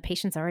something and the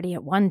patient's already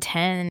at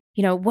 110.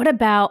 What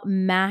about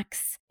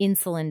max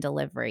insulin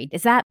delivery?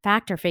 Is that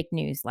fact or fake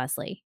news,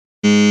 Leslie?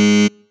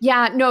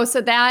 Yeah, no,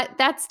 so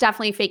that's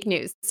definitely fake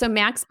news. So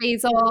max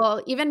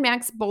basal, even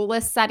max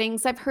bolus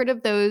settings, I've heard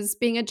of those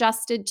being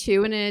adjusted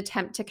too in an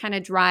attempt to kind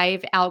of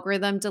drive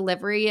algorithm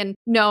delivery. And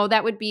no,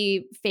 that would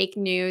be fake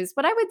news.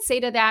 What I would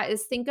say to that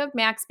is think of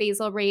max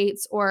basal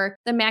rates or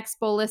the max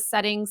bolus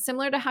settings,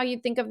 similar to how you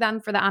think of them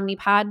for the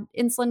Omnipod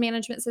insulin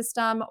management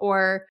system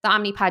or the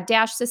Omnipod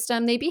Dash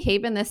system. They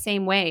behave in the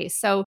same way.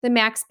 So the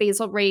max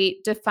basal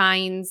rate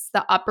defines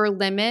the upper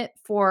limit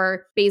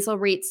for basal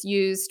rates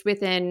used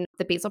within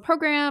the basal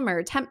program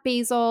or temp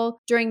basal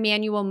during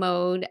manual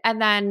mode.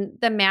 And then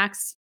the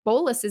max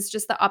bolus is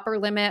just the upper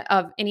limit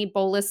of any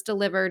bolus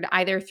delivered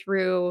either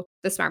through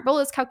the Smart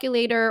Bolus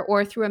calculator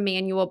or through a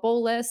manual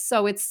bolus.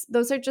 So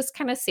those are just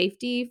kind of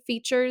safety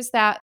features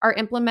that are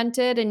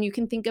implemented, and you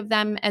can think of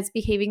them as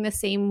behaving the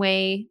same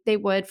way they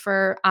would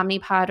for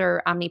Omnipod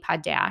or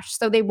Omnipod Dash.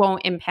 So they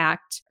won't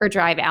impact or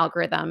drive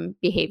algorithm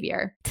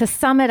behavior. To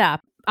sum it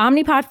up,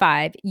 Omnipod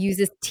 5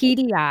 uses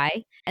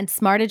TDI and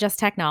Smart Adjust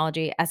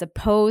technology as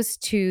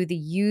opposed to the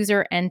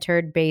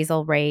user-entered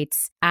basal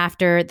rates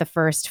after the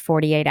first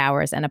 48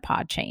 hours and a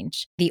pod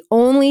change. The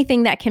only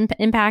thing that can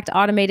impact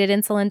automated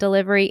insulin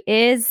delivery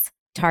is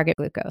target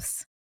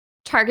glucose.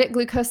 Target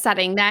glucose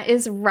setting. That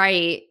is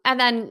right. And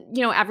then,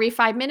 every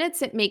 5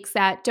 minutes, it makes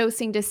that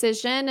dosing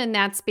decision. And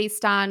that's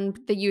based on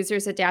the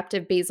user's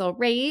adaptive basal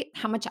rate,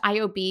 how much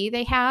IOB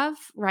they have,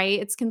 right?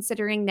 It's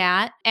considering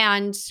that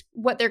and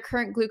what their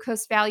current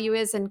glucose value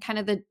is and kind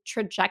of the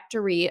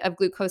trajectory of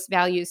glucose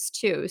values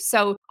too.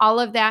 So all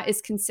of that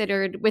is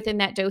considered within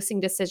that dosing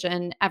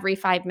decision every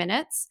 5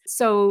 minutes.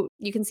 So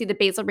you can see the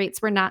basal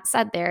rates were not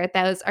said there.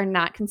 Those are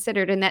not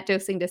considered in that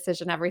dosing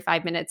decision every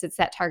 5 minutes. It's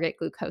that target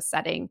glucose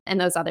setting and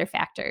those other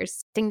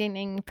factors. Ding, ding,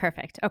 ding.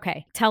 Perfect.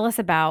 Okay. Tell us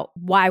about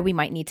why we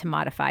might need to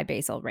modify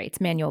basal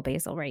rates, manual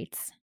basal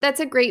rates. That's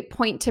a great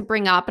point to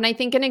bring up. And I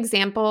think an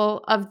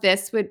example of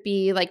this would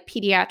be like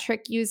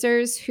pediatric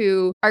users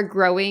who are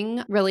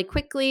growing really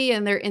quickly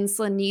and their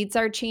insulin needs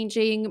are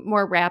changing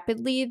more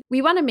rapidly.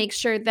 We want to make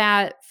sure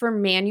that for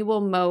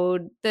manual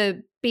mode,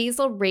 the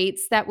basal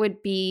rates that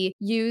would be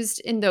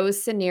used in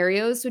those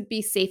scenarios would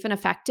be safe and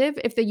effective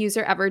if the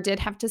user ever did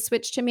have to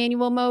switch to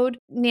manual mode.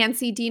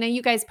 Nancy, Dina,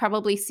 you guys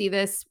probably see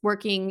this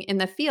working in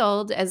the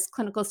field as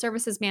clinical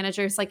services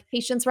managers. Like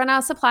patients run out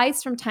of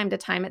supplies from time to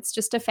time. It's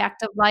just a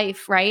fact of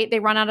life, right?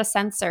 They run out of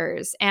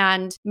sensors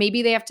and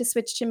maybe they have to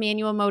switch to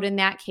manual mode in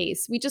that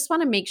case. We just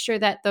want to make sure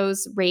that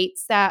those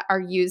rates that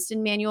are used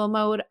in manual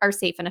mode are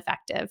safe and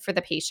effective for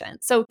the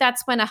patient. So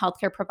that's when a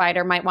healthcare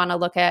provider might want to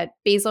look at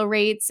basal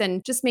rates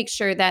and just make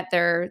sure that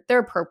they're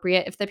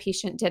appropriate if the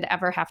patient did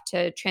ever have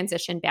to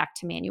transition back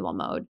to manual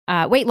mode.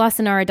 Weight loss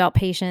in our adult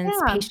patients,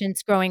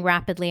 patients growing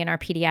rapidly in our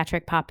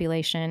pediatric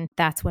population,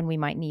 that's when we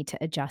might need to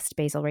adjust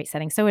basal rate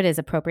settings. So it is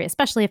appropriate,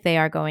 especially if they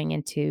are going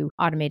into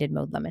automated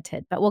mode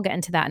limited. But we'll get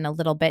into that in a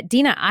little bit.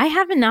 Dina, I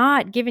have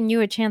not given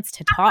you a chance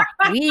to talk.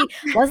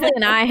 Leslie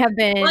and I have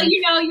been. Well,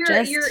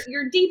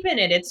 you're deep in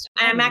it.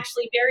 I'm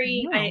actually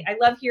very. I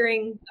love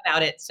hearing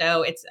about it.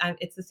 So it's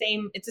the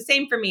same. It's the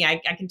same for me.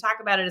 I can talk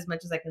about it as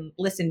much as I can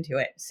listen to it.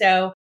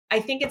 So I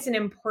think it's an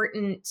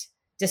important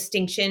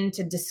distinction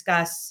to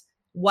discuss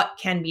what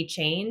can be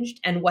changed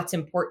and what's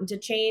important to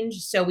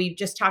change. So we've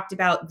just talked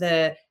about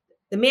the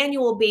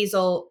manual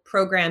basal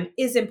program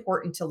is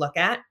important to look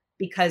at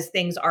because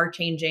things are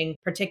changing,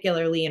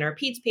 particularly in our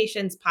peds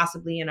patients,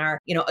 possibly in our,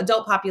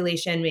 adult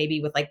population, maybe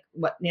with like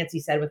what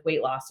Nancy said with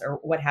weight loss or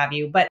what have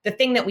you. But the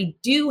thing that we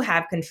do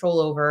have control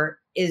over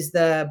is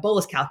the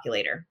bolus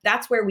calculator.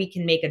 That's where we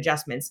can make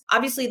adjustments.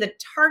 Obviously, the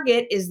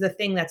target is the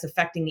thing that's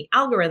affecting the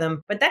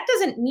algorithm, but that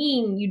doesn't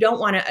mean you don't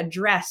want to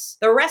address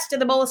the rest of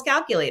the bolus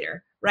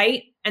calculator,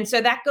 right? And so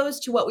that goes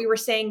to what we were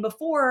saying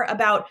before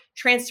about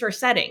transfer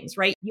settings,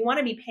 right? You want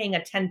to be paying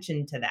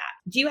attention to that.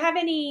 Do you have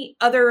any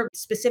other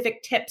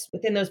specific tips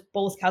within those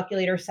bolus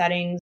calculator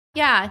settings?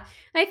 Yeah.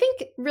 I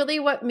think really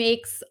what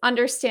makes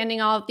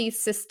understanding all of these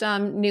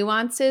system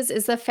nuances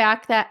is the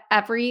fact that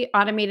every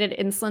automated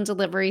insulin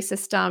delivery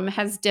system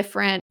has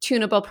different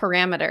tunable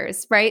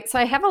parameters, right? So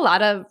I have a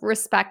lot of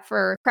respect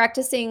for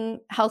practicing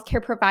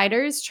healthcare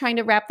providers trying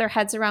to wrap their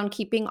heads around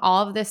keeping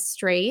all of this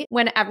straight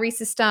when every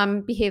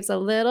system behaves a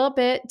little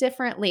bit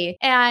differently.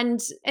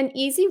 And an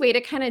easy way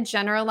to kind of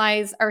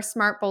generalize our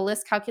smart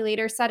bolus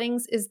calculator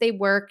settings is they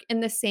work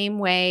in the same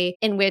way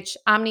in which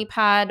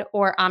Omnipod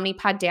or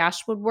Omnipod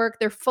Dash would work.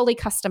 They're fully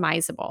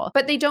customizable,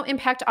 but they don't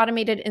impact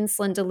automated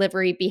insulin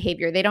delivery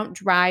behavior. They don't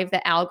drive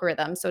the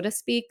algorithm, so to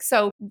speak.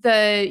 So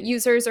the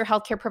users or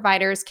healthcare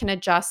providers can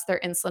adjust their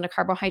insulin to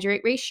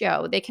carbohydrate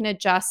ratio. They can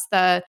adjust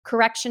the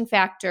correction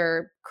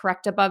factor,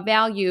 correct above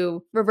value,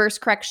 reverse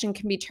correction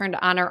can be turned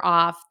on or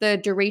off, the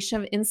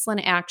duration of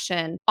insulin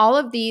action. All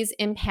of these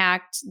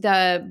impact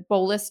the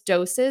bolus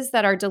doses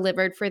that are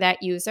delivered for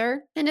that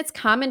user. And it's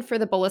common for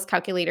the bolus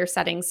calculator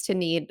settings to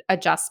need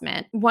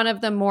adjustment. One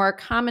of the more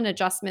common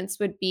adjustments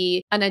would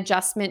be an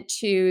adjustment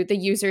to the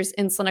user's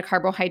insulin to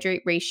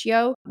carbohydrate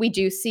ratio. We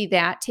do see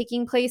that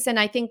taking place. And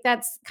I think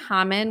that's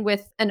common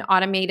with an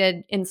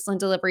automated insulin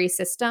delivery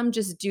system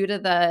just due to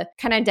the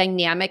kind of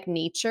dynamic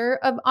nature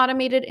of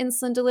automated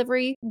insulin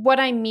delivery. What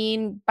I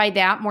mean by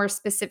that more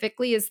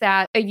specifically is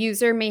that a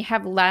user may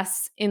have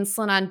less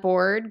insulin on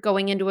board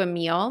going into a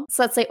meal.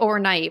 So let's say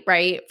overnight,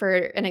 right? For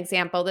an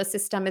example, the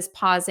system is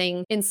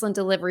pausing insulin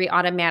delivery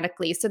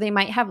automatically. So they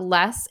might have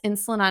less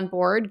insulin on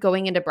board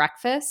going into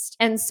breakfast.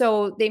 And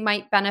so they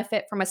might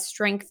benefit from a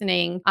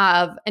strengthening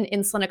of an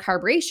insulin to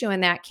carb ratio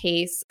in that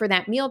case for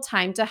that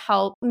mealtime to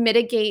help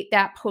mitigate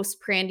that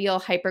postprandial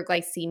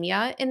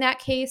hyperglycemia in that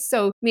case.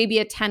 So maybe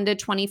a 10 to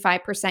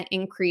 25%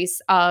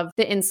 increase of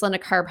the insulin to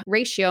carb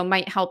ratio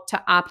might help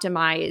to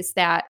optimize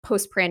that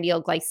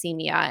postprandial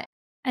glycemia.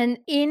 And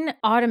in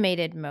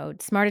automated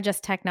mode, Smart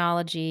Adjust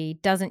technology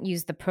doesn't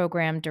use the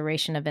program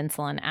duration of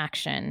insulin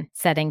action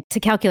setting to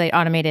calculate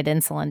automated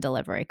insulin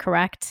delivery,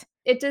 correct?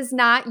 It does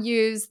not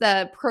use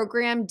the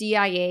program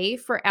DIA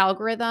for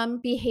algorithm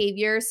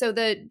behavior. So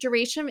the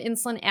duration of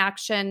insulin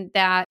action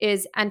that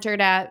is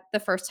entered at the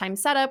first time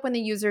setup when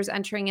the user is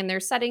entering in their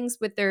settings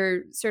with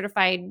their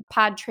certified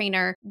pod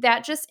trainer,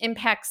 that just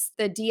impacts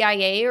the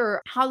DIA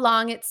or how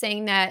long it's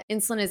saying that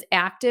insulin is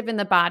active in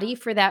the body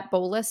for that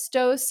bolus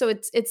dose. So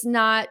it's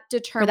not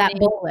determining. For that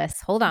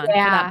bolus, hold on,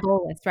 Yeah. for that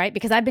bolus, right?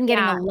 Because I've been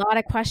getting Yeah. a lot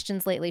of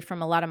questions lately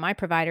from a lot of my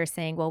providers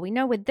saying, well, we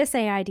know with this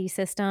AID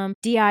system,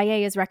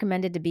 DIA is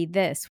recommended to be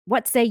this.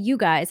 What say you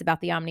guys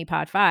about the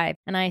Omnipod 5?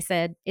 And I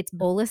said, it's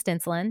bolus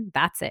insulin.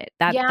 That's it.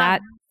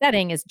 That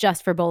setting is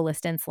just for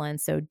bolus insulin.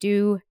 So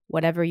do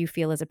whatever you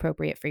feel is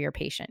appropriate for your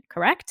patient,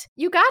 correct?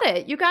 You got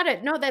it. You got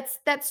it. No,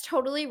 that's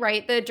totally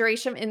right. The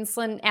duration of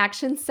insulin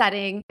action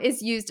setting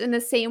is used in the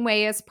same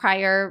way as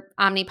prior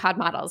Omnipod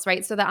models,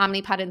 right? So the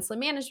Omnipod insulin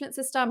management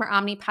system or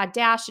Omnipod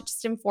Dash, it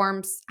just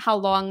informs how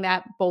long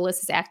that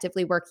bolus is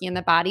actively working in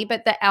the body.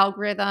 But the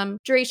algorithm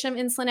duration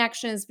of insulin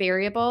action is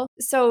variable.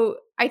 So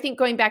I think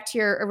going back to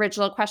your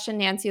original question,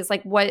 Nancy, is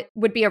like, what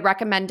would be a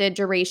recommended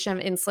duration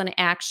of insulin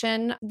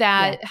action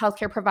that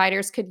healthcare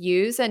providers could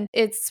use? And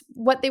it's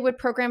what they would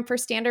program for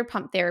standard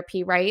pump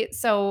therapy, right?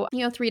 So,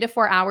 3 to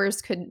 4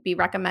 hours could be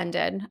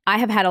recommended. I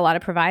have had a lot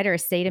of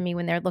providers say to me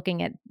when they're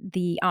looking at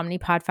the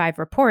Omnipod 5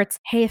 reports,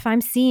 hey, if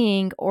I'm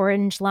seeing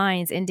orange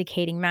lines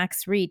indicating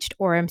max reached,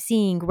 or I'm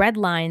seeing red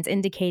lines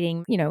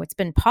indicating, it's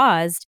been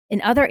paused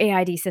in other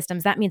AID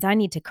systems, that means I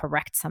need to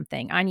correct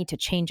something. I need to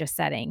change a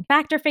setting.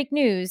 Fact or fake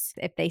news?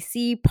 If they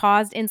see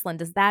paused insulin,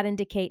 does that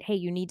indicate, hey,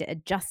 you need to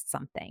adjust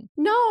something?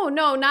 No,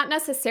 not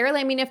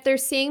necessarily. I mean, if they're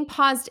seeing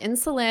paused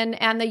insulin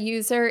and the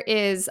user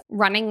is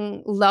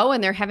running low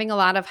and they're having a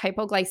lot of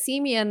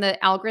hypoglycemia and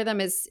the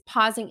algorithm is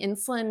pausing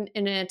insulin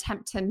in an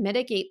attempt to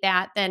mitigate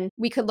that, then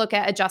we could look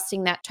at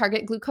adjusting that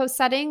target glucose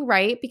setting,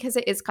 right? Because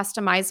it is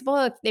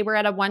customizable. If they were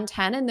at a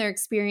 110 and they're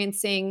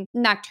experiencing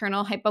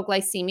nocturnal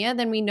hypoglycemia,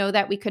 then we know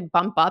that we could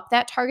bump up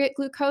that target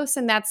glucose.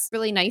 And that's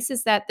really nice,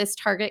 is that this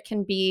target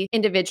can be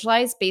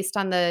individualized based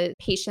on the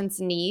patient's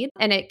need,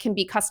 and it can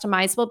be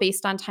customizable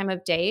based on time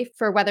of day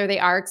for whether they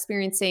are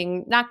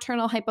experiencing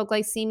nocturnal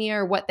hypoglycemia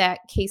or what that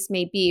case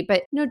may be.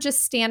 But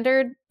just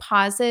standard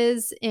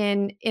pauses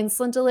in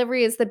insulin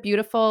delivery is the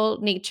beautiful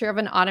nature of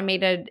an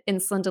automated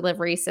insulin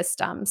delivery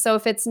system. So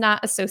if it's not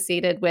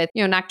associated with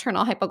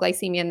nocturnal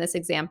hypoglycemia in this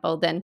example,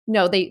 then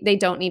no, they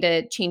don't need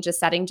to change the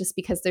setting just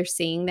because they're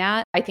seeing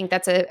that. I think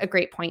that's a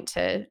great point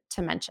to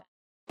mention.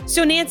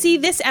 So Nancy,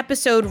 this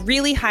episode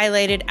really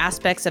highlighted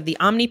aspects of the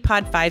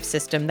Omnipod 5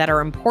 system that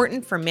are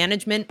important for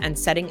management and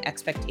setting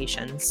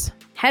expectations.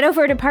 Head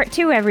over to part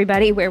 2,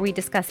 everybody, where we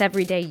discuss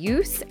everyday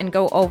use and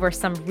go over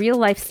some real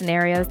life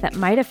scenarios that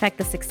might affect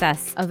the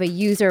success of a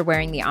user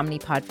wearing the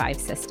Omnipod 5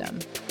 system.